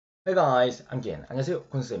Hey guys, I'm Ken. 안녕하세요,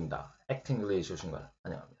 콘스입니다. Acting English 오신 걸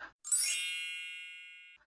환영합니다.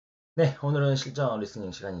 네, 오늘은 실전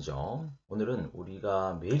리스닝 시간이죠. 오늘은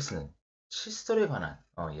우리가 매일 쓰는 칫솔에 관한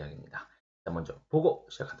이야기입니다. 자, 먼저 보고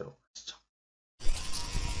시작하도록 하시죠.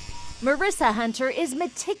 Marisa Hunter is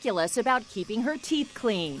meticulous about keeping her teeth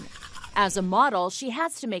clean. As a model, she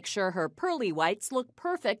has to make sure her pearly whites look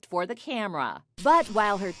perfect for the camera. But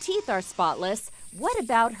while her teeth are spotless, what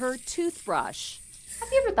about her toothbrush? Have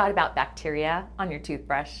you ever thought about bacteria on your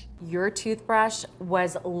toothbrush? Your toothbrush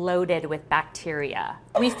was loaded with bacteria.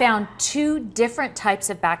 We found 2 different types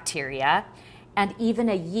of bacteria and even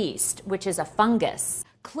a yeast, which is a fungus.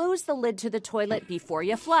 Close the lid to the toilet before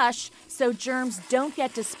you flush so germs don't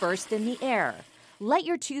get dispersed in the air. Let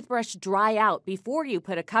your toothbrush dry out before you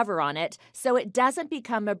put a cover on it so it doesn't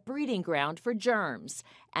become a breeding ground for germs.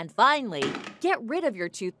 And finally, get rid of your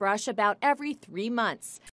toothbrush about every 3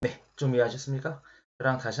 months. 네, 좀 이해하셨습니까?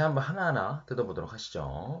 저랑 다시 한번 하나하나 뜯어보도록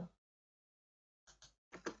하시죠.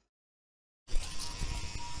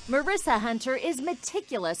 Marisa Hunter is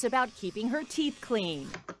meticulous about keeping her teeth clean.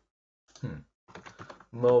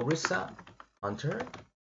 Marisa Hunter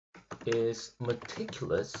is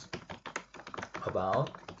meticulous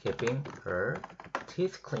about keeping her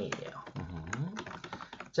teeth clean이에요.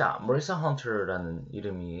 자, Marisa Hunter라는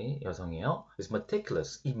이름이 여성이에요. is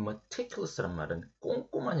meticulous. 이 meticulous란 말은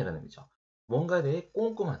꼼꼼한이라는 의미죠. 뭔가에 대해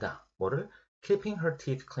꼼꼼하다. 뭐를? keeping her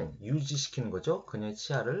teeth clean. 유지시키는 거죠. 그녀의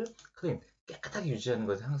치아를 clean. 깨끗하게 유지하는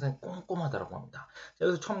것을 항상 꼼꼼하다라고 합니다. 자,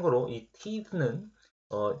 여기서 참고로 이 teeth는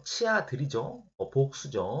치아들이죠.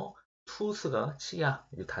 복수죠. tooth가 치아,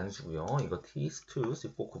 이게 단수고요. 이거 teeth,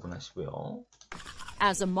 tooth 꼭 구분하시고요.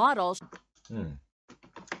 As a model,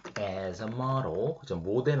 as a model, 그죠?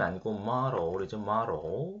 모델 아니고 model이죠.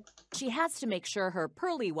 model. she has to make sure her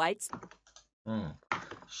pearly whites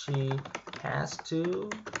She has to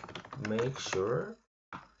make sure.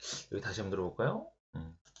 여기 다시 한번 들어볼까요?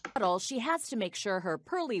 She has to make sure her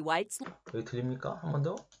pearly whites 여기 들립니까? 한 번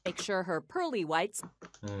더. make sure her pearly whites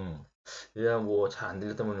얘가 뭐 잘 안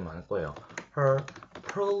들렸던 분이 많을 거예요. Her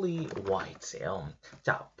pearly whites예요.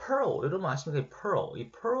 자, pearl 여러분 아십니까? 이 pearl,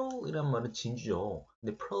 이 pearl이란 말은 진주죠.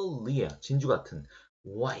 근데 pearly야, 진주 같은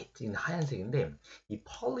white, 이 하얀색인데 이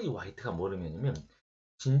pearly white가 뭐를 의미하냐면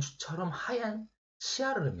진주처럼 하얀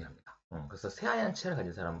치아를 의미합니다. 그래서 새하얀 치아를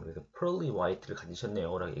가진 사람은 그래서 pearly white를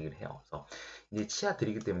가지셨네요 라고 얘기를 해요. 그래서 이제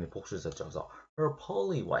치아들이기 때문에 복수를 썼죠. 그래서 her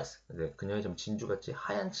pearly whites, 그녀의 좀 진주같이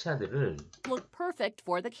하얀 치아들을 look perfect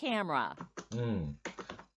for the camera.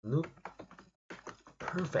 look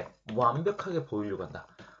perfect, 완벽하게 보이려고 한다.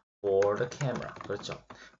 for the camera, 그렇죠.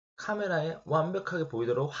 카메라에 완벽하게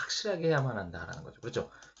보이도록 확실하게 해야만 한다라는 거죠.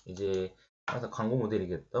 그렇죠. 이제 항상 광고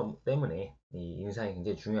모델이기 때문에 이 인상이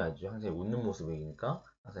굉장히 중요하죠. 항상 웃는 모습이니까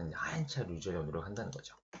항상 이제 하얀 치아를 유지하려고 노력한다는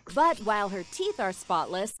거죠. But while her teeth are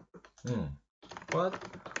spotless, But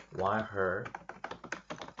while her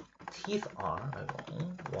teeth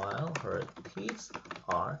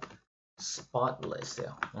are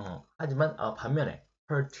spotless요. 하지만 반면에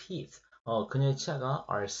her teeth, 그녀의 치아가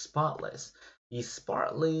are spotless. 이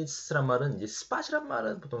spotless란 말은 이제 spot이란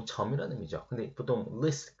말은 보통 점이라는 의미죠. 근데 보통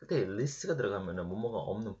less 끝에 less가 들어가면은 뭐뭐가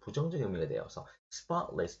없는 부정적 의미가 돼요. 그래서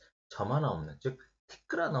spotless 점 하나 없는, 즉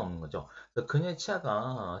티끌 하나 없는 거죠. 그래서 그녀의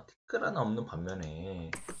치아가 티끌 하나 없는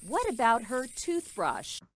반면에 what about her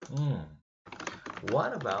toothbrush?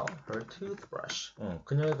 What about her toothbrush?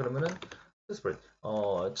 그녀의 그러면은 toothbrush,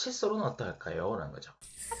 칫솔은 어떨까요? 라는 거죠.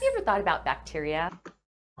 Have you ever thought about bacteria?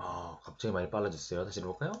 갑자기 많이 빨라졌어요. 다시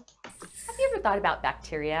해볼까요? Have you ever thought about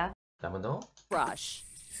bacteria? 한 번 더. Brush.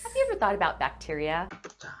 Have you ever thought about bacteria?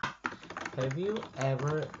 자, Have you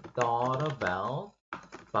ever thought about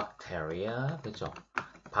bacteria? 그렇죠.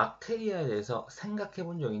 박테리아에 대해서 생각해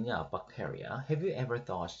본 적 있냐? bacteria. Have you ever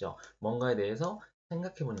thought이죠. 뭔가에 대해서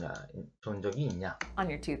생각해 본 적이 있냐? On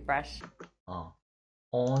your toothbrush.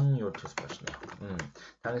 On your toothbrush네요.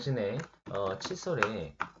 당신의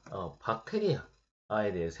칫솔에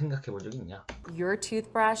박테리아에 대해 생각해 본 적이 있냐? Your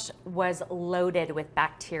toothbrush was loaded with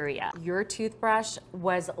bacteria. Your toothbrush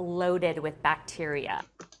was loaded with bacteria.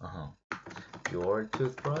 Your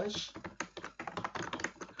toothbrush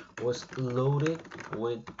was loaded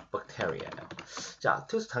with bacteria. 자,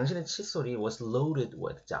 당신의 칫솔이 was loaded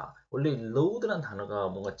with. 자, 원래 load란 단어가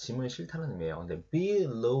뭔가 짐을 싣다는 의미예요. 근데 be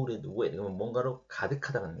loaded with 그러면 뭔가로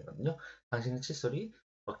가득하다는 의미거든요. 당신의 칫솔이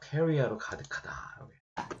bacteria로 가득하다.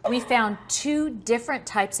 We found 2 different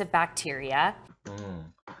types of bacteria.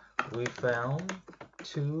 We found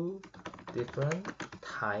 2 different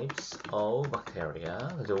types of bacteria.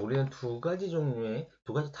 그래서 우리는 두 가지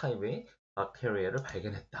타입의 박테리아를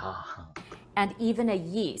발견했다. And even a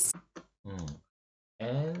yeast.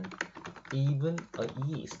 And even a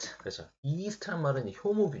yeast. 그렇죠. yeast란 말은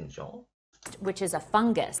효모균이죠. which is a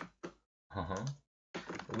fungus.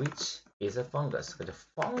 Which is a fungus. 그죠?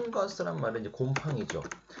 fungus란 말은 이제 곰팡이죠.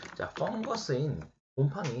 자, fungus인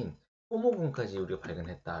곰팡이인 효모균까지 우리가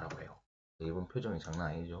발견했다라고 해요. 이번 표정이 장난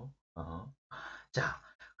아니죠. 자,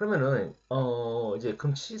 그러면은 이제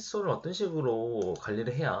그럼 칫솔을 어떤 식으로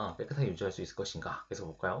관리를 해야 깨끗하게 유지할 수 있을 것인가? 계속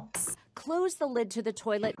볼까요? Close the lid to the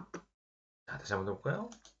toilet. 자, 다시 한번 볼까요?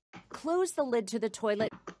 Close the lid to the toilet.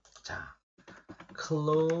 자,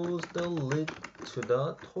 close the lid to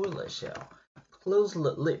the toilet이에요. close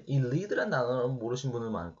the lid. 이 lid란 단어는 모르신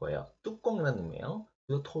분은 많을 거예요. 뚜껑이라는 의미예요.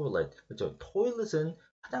 to the toilet. 그렇죠? toilet은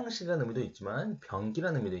화장실이라는 의미도 있지만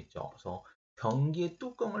변기라는 의미도 있죠. 그래서 변기의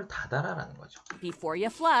뚜껑을 닫아라라는 거죠. Before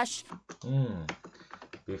you flush.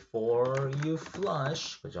 Before you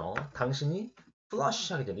flush. 그죠? 당신이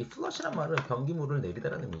flush 하기 전에 이 flush란 말은 변기물을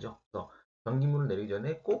내리다라는 의미죠. 그래서 변기물을 내리기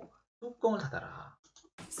전에 꼭 뚜껑을 닫아라.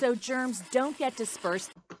 So germs don't get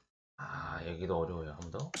dispersed. 여기도 어려워요. 한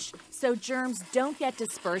번 더. So germs don't get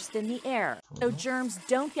dispersed in the air. So germs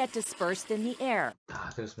don't get dispersed in the air.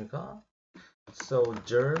 되겠습니까? So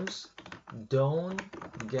germs don't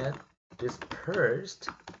get dispersed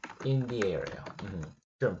in the area.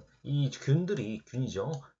 germ. 이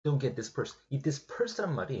균이죠. Don't get dispersed. 이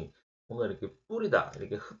dispersed란 말이 뭔가 이렇게 뿌리다,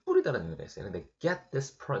 이렇게 흩뿌리다라는 의미가 있어요. 근데 get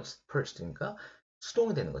dispersed, 그러니까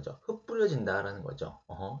수동이 되는 거죠. 흩뿌려진다라는 거죠.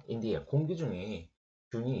 in the air. 공기 중에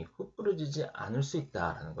균이 흩뿌려지지 않을 수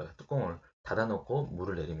있다라는 거예요. 뚜껑을 닫아놓고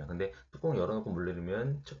물을 내리면. 근데 뚜껑을 열어놓고 물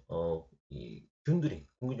내리면 이 균들이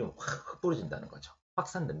공기 중에 확 흩뿌려진다는 거죠.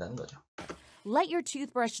 확산된다는 거죠. Let your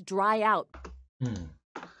toothbrush dry out.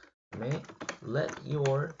 Let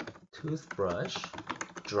your toothbrush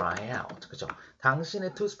dry out. 그죠?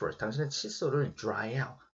 당신의 toothbrush, 당신의 칫솔을 dry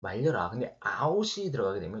out. 말려라. 근데 out이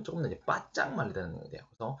들어가게 되면 조금 더 이제 바짝 말리다는 게 돼요.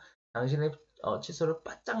 그래서 당신의 칫솔을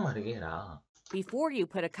바짝 마르게 해라. Before you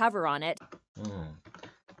put a cover on it.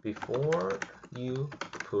 Before you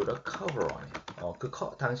put a cover on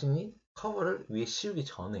it. 당신이 커버를 위에 씌우기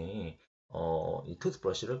전에 이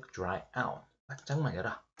투스브러쉬를 dry out. 바짝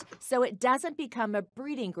말려라. So it doesn't become a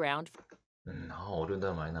breeding ground. 어려운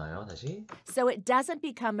단어 많이 나와요. 다시. So it doesn't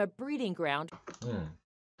become a breeding ground.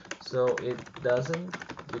 So it doesn't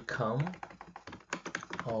become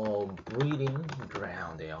a breeding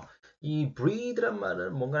ground예요. 이 breed란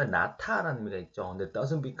말은 뭔가 낳다라는 의미가 있죠. 근데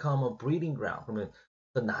doesn't become a breeding ground. 그러면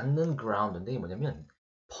낳는 ground인데 뭐냐면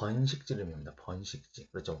번식지를 의미합니다. 번식지.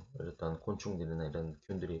 그렇죠. 어떤 곤충들이나 이런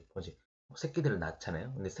균들이 새끼들을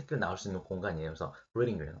낳잖아요. 근데 새끼를 낳을 수 있는 공간이에요. 그래서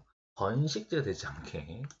breeding ground. 번식지가 되지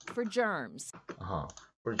않게. For germs.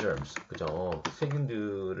 For germs. 그죠.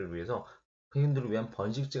 세균들을 위한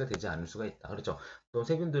번식지가 되지 않을 수가 있다. 그렇죠. 또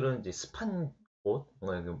세균들은 이제 습한 곳,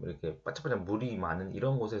 이렇게 바짝바짝 물이 많은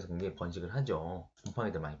이런 곳에서 굉장히 번식을 하죠.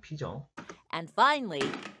 곰팡이들 많이 피죠. And finally,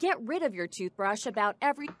 get rid of your toothbrush about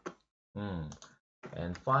every.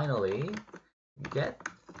 And finally, get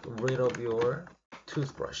rid of your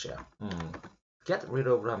toothbrush. Get rid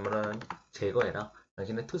of 하면은 제거해라.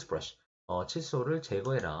 당신의 toothbrush, 칫솔을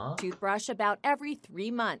제거해라. Toothbrush about every 3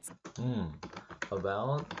 months.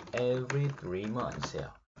 About every 3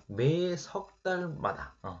 months예요. 매 석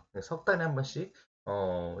달마다, 석 달에 한 번씩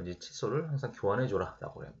이제 칫솔을 항상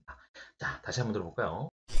교환해줘라라고 합니다. 자, 다시 한번 들어볼까요?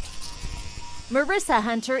 Marisa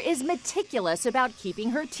Hunter is meticulous about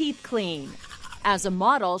keeping her teeth clean. As a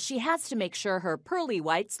model, she has to make sure her pearly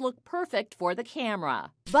whites look perfect for the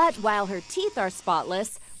camera. But while her teeth are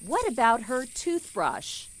spotless, what about her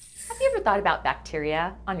toothbrush? Have you ever thought about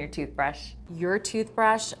bacteria on your toothbrush? Your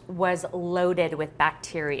toothbrush was loaded with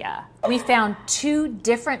bacteria. We found 2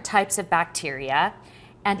 different types of bacteria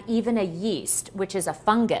and even a yeast, which is a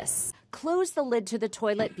fungus. Close the lid to the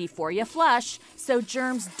toilet before you flush so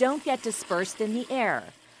germs don't get dispersed in the air.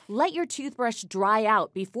 Let your toothbrush dry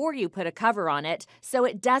out before you put a cover on it so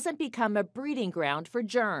it doesn't become a breeding ground for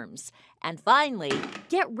germs. And finally,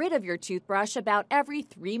 get rid of your toothbrush about every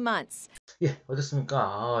 3 months. 예,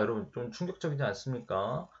 어떻습니까? 여러분 좀 충격적이지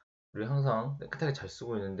않습니까? 우리 항상 깨끗하게 잘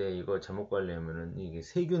쓰고 있는데 이걸 잘못 관리하면은 이게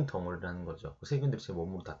세균 덩어리라는 거죠. 그 세균들이 제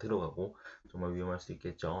몸으로 다 들어가고 정말 위험할 수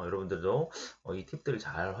있겠죠. 여러분들도 이 팁들을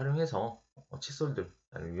잘 활용해서 칫솔들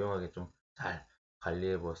유용하게 좀 잘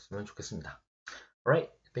관리해 보았으면 좋겠습니다.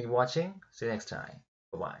 Alright, thank you for watching. See you next time.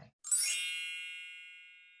 Bye bye.